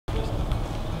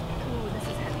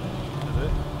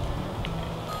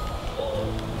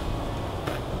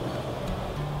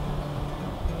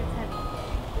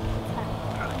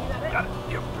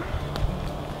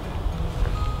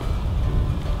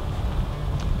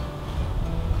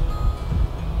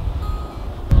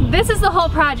this is the whole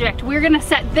project. We're gonna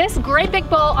set this great big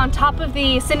bowl on top of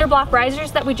the cinder block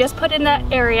risers that we just put in the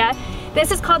area. This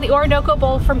is called the Orinoco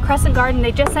Bowl from Crescent Garden.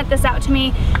 They just sent this out to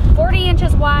me. 40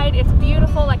 inches wide, it's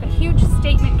beautiful, like a huge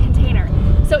statement container.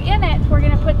 So in it, we're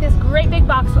gonna put this great big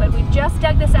boxwood. We just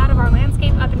dug this out of our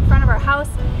landscape up in front of our house.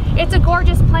 It's a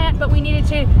gorgeous plant, but we needed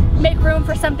to make room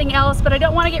for something else, but I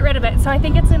don't wanna get rid of it. So I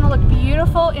think it's gonna look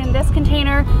beautiful in this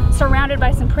container, surrounded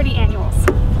by some pretty annuals.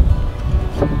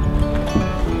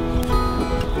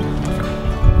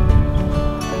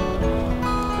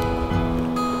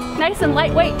 Nice and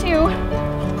lightweight too.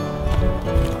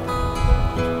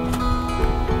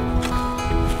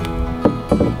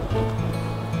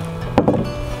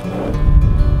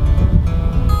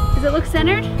 Does it look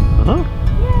centered? Uh-huh.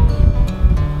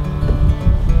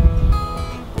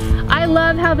 I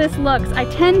love how this looks. I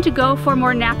tend to go for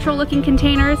more natural looking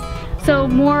containers, so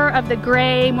more of the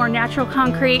gray, more natural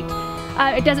concrete.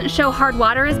 It doesn't show hard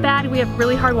water as bad. We have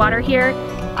really hard water here.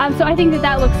 So I think that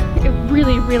that looks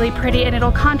really, really pretty, and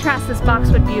it'll contrast this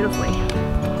boxwood beautifully.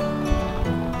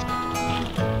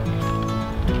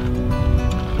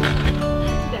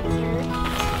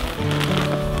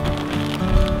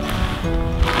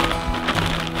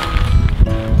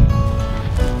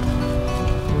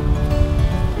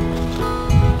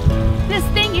 This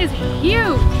thing is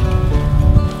huge.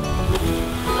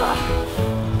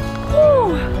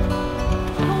 Ooh.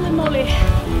 Holy moly.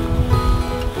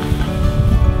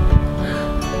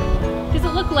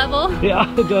 Look level? Yeah,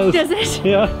 it does. Does it?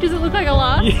 Yeah. Does it look like a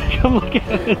loss? Yeah, come look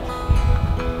at it.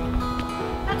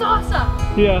 That's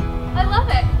awesome. Yeah. I love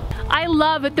it. I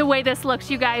love the way this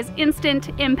looks, you guys. Instant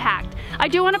impact. I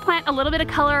do want to plant a little bit of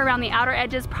color around the outer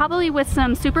edges, probably with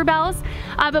some super bells.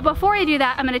 But before I do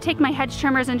that, I'm going to take my hedge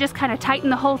trimmers and just kind of tighten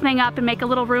the whole thing up and make a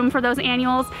little room for those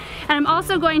annuals. And I'm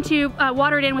also going to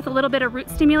water it in with a little bit of root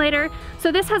stimulator.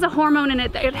 So this has a hormone in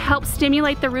it that it helps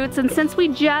stimulate the roots. And since we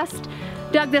just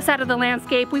dug this out of the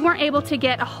landscape, we weren't able to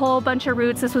get a whole bunch of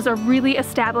roots. This was a really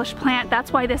established plant.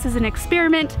 That's why this is an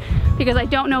experiment, because I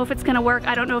don't know if it's gonna work.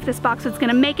 I don't know if this boxwood's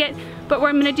gonna make it, but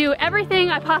I'm gonna do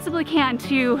everything I possibly can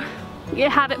to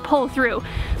have it pull through.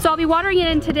 So I'll be watering it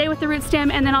in today with the root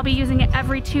stem, and then I'll be using it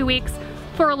every 2 weeks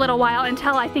for a little while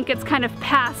until I think it's kind of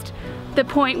past the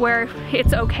point where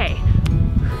it's okay.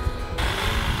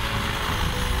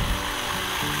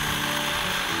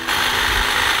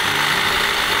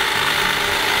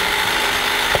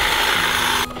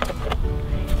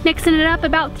 Mixing it up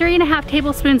about 3.5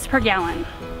 tablespoons per gallon.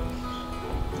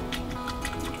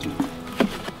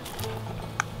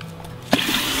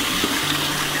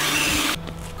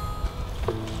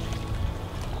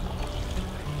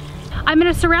 I'm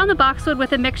going to surround the boxwood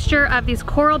with a mixture of these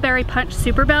coral berry punch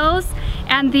super bells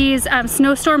and these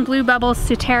snowstorm blue bubbles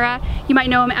Sutera. You might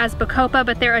know them as Bacopa,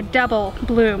 but they're a double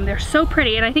bloom. They're so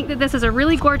pretty, and I think that this is a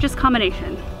really gorgeous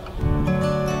combination.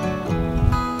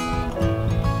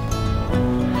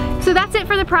 So that's it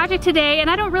for the project today, and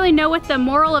I don't really know what the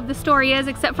moral of the story is,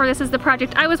 except for this is the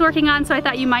project I was working on, so I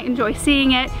thought you might enjoy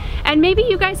seeing it. And maybe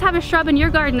you guys have a shrub in your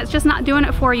garden that's just not doing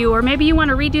it for you, or maybe you want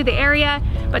to redo the area,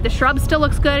 but the shrub still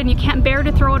looks good and you can't bear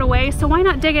to throw it away, so why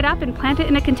not dig it up and plant it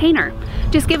in a container?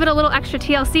 Just give it a little extra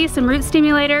TLC, some root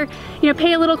stimulator, you know,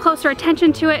 pay a little closer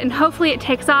attention to it, and hopefully it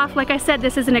takes off. Like I said,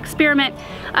 this is an experiment.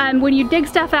 When you dig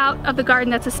stuff out of the garden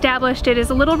that's established, it is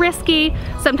a little risky.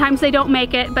 Sometimes they don't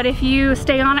make it, but if you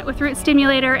stay on it with root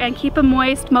stimulator and keep them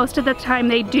moist, most of the time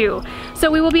they do.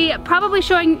 So we will be probably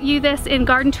showing you this in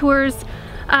garden tours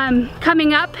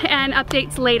coming up, and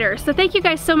updates later. So thank you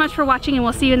guys so much for watching, and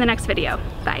we'll see you in the next video.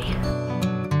 Bye.